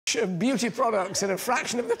of beauty products at a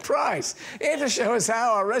fraction of the price. Here to show us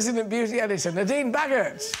how, our resident beauty editor, Nadine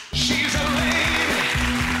Baggott. She's a lady.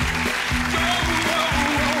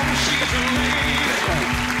 She's a lady.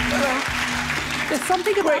 There's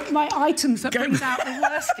something about my items that brings out the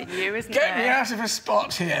worst in you, isn't Get me there? out of a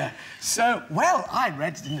spot here. So, well, I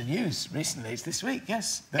read in the news recently, it's this week,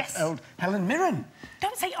 yes, that old Helen Mirren.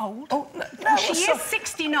 Don't say old. Oh, no, she is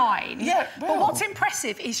 69. Yeah, well... But what's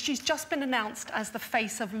impressive is she's just been announced as the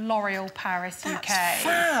face of L'Oreal Paris UK. That's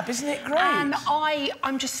fab, isn't it great? And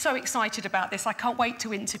I'm just so excited about this. I can't wait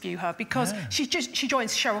to interview her because she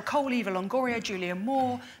joins Cheryl Cole, Eva Longoria, Julianne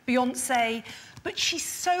Moore, Beyonce, but she's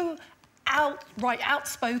so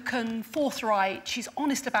outspoken, forthright. She's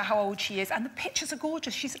honest about how old she is, and the pictures are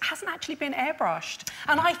gorgeous. She hasn't actually been airbrushed,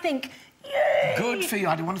 and I think, yay! Good for you.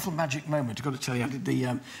 I had a wonderful magic moment. I've got to tell you, I did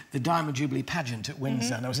the Diamond Jubilee pageant at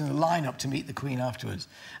Windsor, and I was in the line-up to meet the Queen afterwards,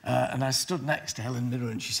 and I stood next to Helen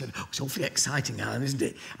Mirren, and she said, "Oh, it's awfully exciting, Alan, isn't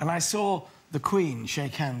it?" And I saw the Queen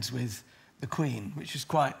shake hands with the Queen, which was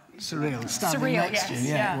quite surreal. Standing next to you,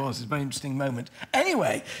 yeah, it was. It was a very interesting moment.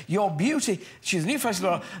 Anyway, your beauty, she's a new face of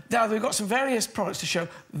L'Oreal. Now, we've got some various products to show.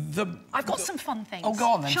 I've got some fun things. Oh,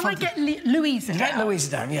 go on then. Shall I get Louisa down? Get Louisa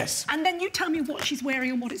down, yes. And then you tell me what she's wearing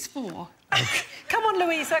and what it's for. Okay. Come on,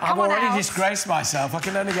 Louisa, come on out. I've already disgraced myself. I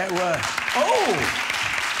can only get worse. Oh!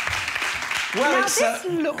 Well, now, this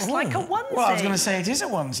looks like a onesie. Well, I was going to say it is a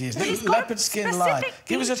onesie, isn't it? Leopard skin line.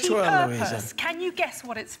 Give us a twirl, Louisa. Can you guess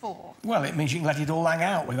what it's for? Well, it means you can let it all hang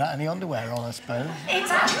out without any underwear on, I suppose.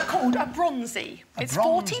 It's actually called a bronzy. It's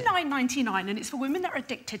 $49.99, and it's for women that are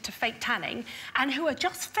addicted to fake tanning and who are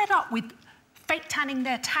just fed up with fake tanning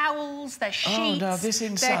their towels, their sheets,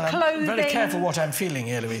 their clothing. I'm very careful what I'm feeling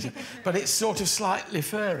here, Louisa, but it's sort of slightly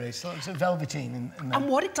furry, sort of velveteen. And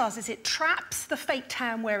what it does is it traps the fake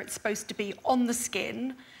tan where it's supposed to be on the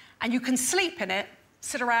skin, and you can sleep in it,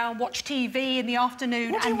 sit around, watch TV in the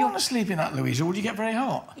afternoon. Would you want to sleep in that, Louisa? Would you get very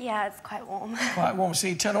hot? Yeah, it's quite warm. Quite warm. So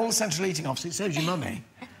you turn all the central heating off, so it saves you money.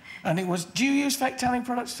 And it was... Do you use fake tanning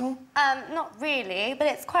products at all? Not really, but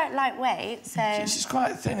it's quite lightweight, so... It's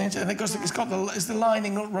quite thin, isn't it? And it's got the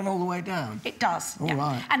lining run all the way down? It does, yeah.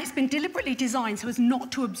 Right. And it's been deliberately designed so as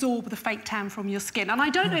not to absorb the fake tan from your skin. And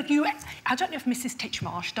I don't know if Mrs.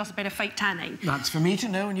 Titchmarsh does a bit of fake tanning. That's for me to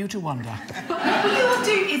know and you to wonder. But what you'll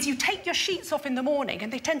do is you take your sheets off in the morning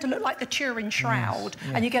and they tend to look like the Turin Shroud,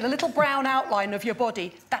 and you get a little brown outline of your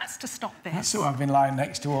body. That's to stop this. That's who I've been lying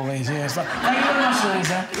next to all these years. Thank you very much,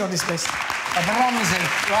 Louisa. You're dismissed. A bronzy,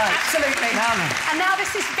 right. Absolutely. Now then. And now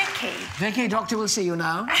this is Vicky. Vicky, doctor will see you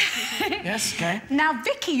now. Yes, OK. Now,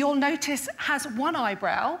 Vicky, you'll notice, has one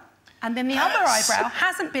eyebrow, and then the other eyebrow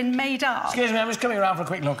hasn't been made up. Excuse me, I'm just coming around for a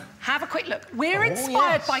quick look. Have a quick look. We're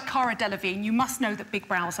inspired by Cara Delevingne. You must know that big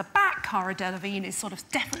brows are back. Cara Delevingne is sort of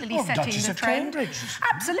definitely setting Duchess the of trend. Cambridge.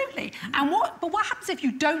 Absolutely. And what happens if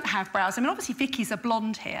you don't have brows? I mean, obviously, Vicky's a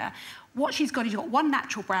blonde here. What she's got is you've got one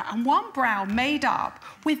natural brow and one brow made up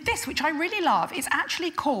with this, which I really love. It's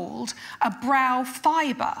actually called a brow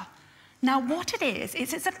fibre. Now, what it is,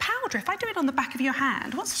 it's a powder. If I do it on the back of your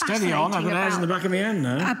hand, what's fascinating on, I've got hairs in the back of my hand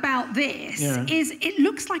now. About this is it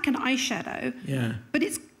looks like an eyeshadow, but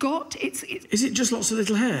it's got... Is it just lots of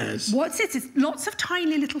little hairs? What's it is lots of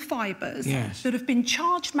tiny little fibres that have been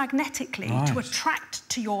charged magnetically to attract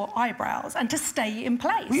to your eyebrows and to stay in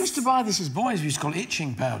place. We used to buy this as boys. We used to call it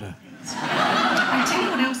itching powder. I'll tell you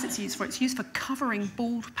what else it's used for. It's used for covering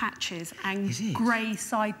bald patches and grey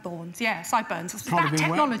sideburns. Yeah, sideburns. It's that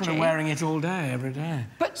technology. Probably wearing it all day, every day.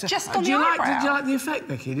 But so, just on the eyebrow. Did you like the effect,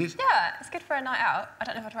 Vicky? Yeah, it's good for a night out. I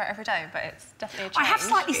don't know if I'd wear it every day, but it's definitely a change. I have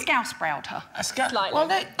slightly scouse-browed her. Slightly. Well,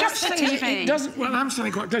 just for TV. It doesn't... Well, I'm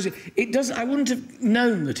standing quite close. It doesn't... I wouldn't have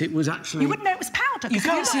known that it was actually... You wouldn't know it was powder. You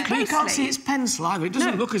can't see its pencil either. It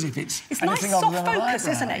doesn't look as if it's nice soft focus,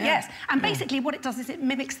 isn't it? Yes. And basically what it does is it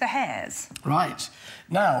mimics the hairs. Right.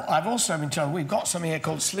 Now, I've also been told we've got something here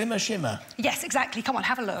called Slimmer Shimmer. Yes, exactly. Come on,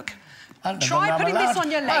 have a look. Try putting this on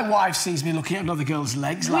your leg. My wife sees me looking at another girl's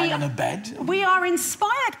legs lying on a bed. We are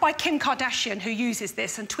inspired by Kim Kardashian, who uses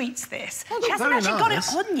this and tweets this. She hasn't actually got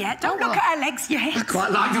it on yet. Don't look at her legs yet. I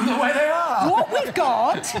quite like them the way they are. What we've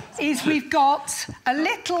got is we've got a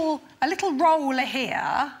little roller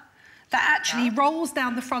here that actually rolls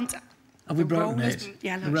down the front. Have we broken it?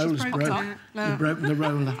 Yeah, look, the roller's broken. You've broken the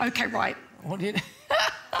roller. OK, right. What did you...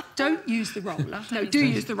 Don't use the roller. No, do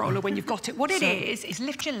use the roller when you've got it. What it is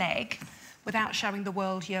lift your leg without showing the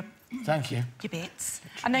world your... Thank you. Your bits.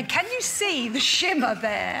 And then can you see the shimmer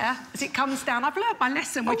there as it comes down? I've learnt my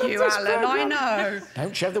lesson with you, Alan, I know.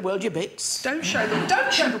 Don't show the world your bits. Don't show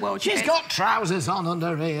the world your bits. She's got trousers on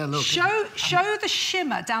under here, look. Show the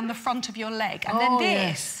shimmer down the front of your leg. And then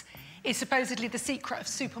this is supposedly the secret of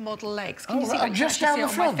supermodel legs. Can Oh, you see? right, I can just actually down see the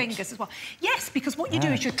it on my front? fingers as well. Yes, because what you do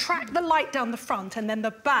is you track the light down the front and then the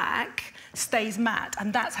back stays matte,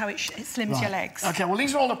 and that's how it slims your legs. OK, well,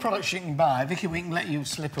 these are all the products you can buy. Vicky, we can let you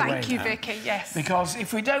slip away Thank you, now. Vicky, yes. Because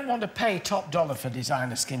if we don't want to pay top dollar for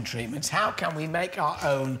designer skin treatments, how can we make our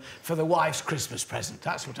own for the wife's Christmas present?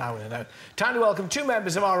 That's what I want to know. Time to welcome two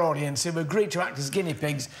members of our audience who have agreed to act as guinea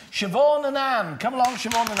pigs, Siobhan and Anne. Come along,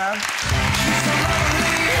 Siobhan and Anne.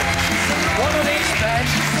 One on each bed.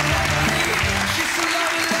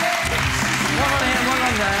 One on here, one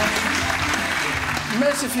on there.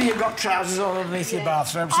 Mercifully, you've got trousers on underneath your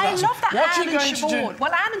bathroom. So I love that What are Anne you and going to do? Siobhan.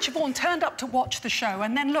 Well, Anne and Siobhan turned up to watch the show,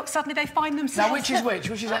 and then, look, suddenly they find themselves... Now, which is which?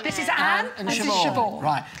 Which is This is Anne and this is Siobhan. Siobhan.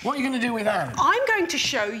 Right. What are you going to do with Anne? I'm going to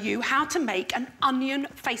show you how to make an onion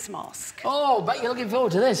face mask. Oh, bet you're looking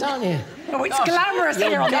forward to this, aren't you? Oh, it's glamorous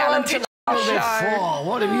here on the Alan Titchmarsh show. Before.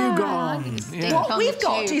 What have you got? Yeah. What we've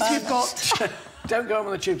got is we've got... Don't go on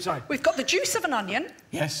the tube, sorry. We've got the juice of an onion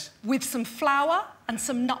Yes. with some flour and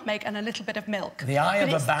some nutmeg and a little bit of milk. The eye But of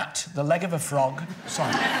a it's- bat, the leg of a frog.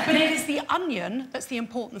 Sorry. But it is the onion that's the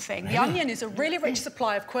important thing. The onion is a really rich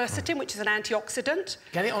supply of quercetin, which is an antioxidant.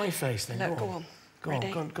 Get it on your face, then. No, go on. Go on,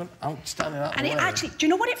 Ready? go on, go on. I'm standing out And the it way. actually, do you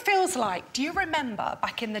know what it feels like? Do you remember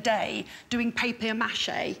back in the day doing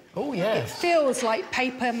papier-mâché? Oh, It yes. feels like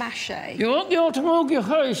papier-mâché. You want the to mug your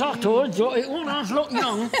face afterwards, or it won't look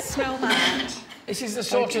young. Smell that. This is the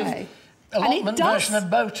sort Okay. of And it allotment does- version of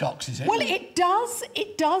Botox, is it? Well, it does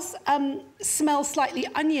smell slightly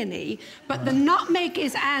oniony, but the nutmeg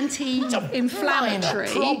is anti-inflammatory.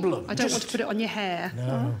 minor problem. I don't want Just- to put it on your hair.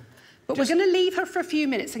 No. But we're going to leave her for a few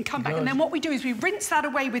minutes and come back, and then what we do is we rinse that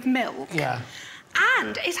away with milk. Yeah.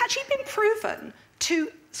 And it's actually been proven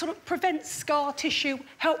to sort of prevent scar tissue,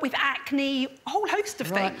 help with acne, a whole host of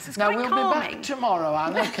things. It's Now, quite we'll calming. be back tomorrow,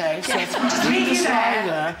 Anne, OK? So Yes, we'll just leave leave the you slide there.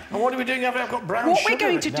 there. And what are we doing? I've got brown What sugar we're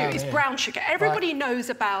going to do down is here. brown sugar. Everybody knows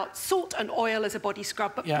about salt and oil as a body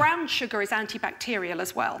scrub, but Yeah. brown sugar is antibacterial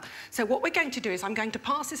as well. So what we're going to do is I'm going to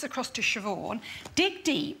pass this across to Siobhan. Dig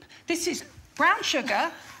deep. This is brown sugar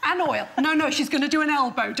and oil. No, she's going to do an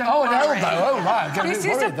elbow, don't Oh, an worry. elbow. Oh, right. I'm getting This a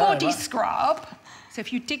bit is a worried there, body right. scrub. So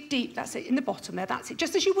if you dig deep, that's it, in the bottom there, that's it,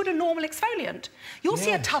 just as you would a normal exfoliant. You'll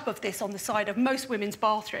see a Yes. tub of this on the side of most women's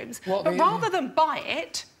bathrooms, What but the- rather than buy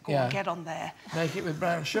it, go Yeah. on, get on there. Make it with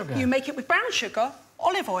brown sugar. You make it with brown sugar,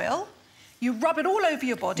 olive oil, you rub it all over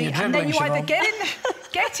your body, You're and then you dribbling, either Siobhan.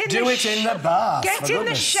 get in Do it in the bath, get for in the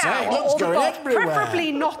goodness shower, sake. It's or the going bath, everywhere.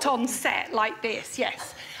 preferably not on set like this,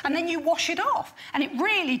 yes. And then you wash it off, and it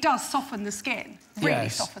really does soften the skin. Really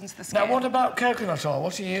Yes. softens the skin. Now, what about coconut oil?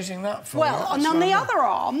 What are you using that for? Well, and on the other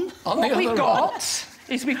arm, On what the we've other got arm.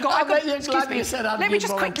 is we've got... I I've got- bet you're excuse glad me. you said I'd Let me been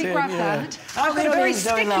just quickly volunteering, grab yeah. that. How I've got a many very rings do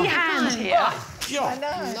I sticky love? hand here. I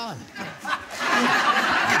know.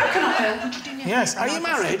 Coconut oil. Would you do your Yes. hand? Are you I've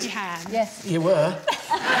got a married? sticky hand. Yes. You were.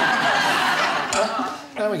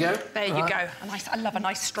 There we go. There you go. I love a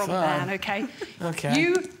nice strong Fine. man, OK?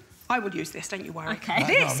 OK. I will use this, don't you worry. OK.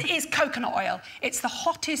 This is coconut oil. It's the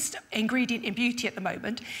hottest ingredient in beauty at the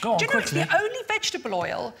moment. Go on, Do you know it's quickly. the only vegetable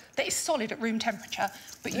oil that is solid at room temperature,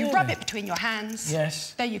 but you rub it between your hands.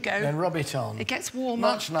 Yes. There you go. Then rub it on. It gets warmer.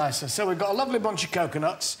 Much nicer. So we've got a lovely bunch of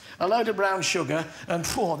coconuts, a load of brown sugar, and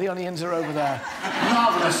the onions are over there.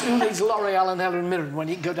 Marvellous. Who needs L'Oreal and Helen Mirren when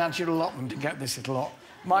you can go down to your allotment and get this little lot?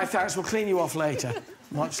 My thanks. We'll clean you off later.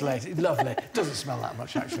 Much later. Lovely. Doesn't smell that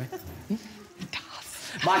much, actually. It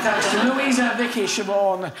does. My thanks to Louisa, Vicky,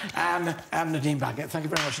 Siobhan, and Nadine Baggett. Thank you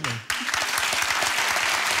very much indeed.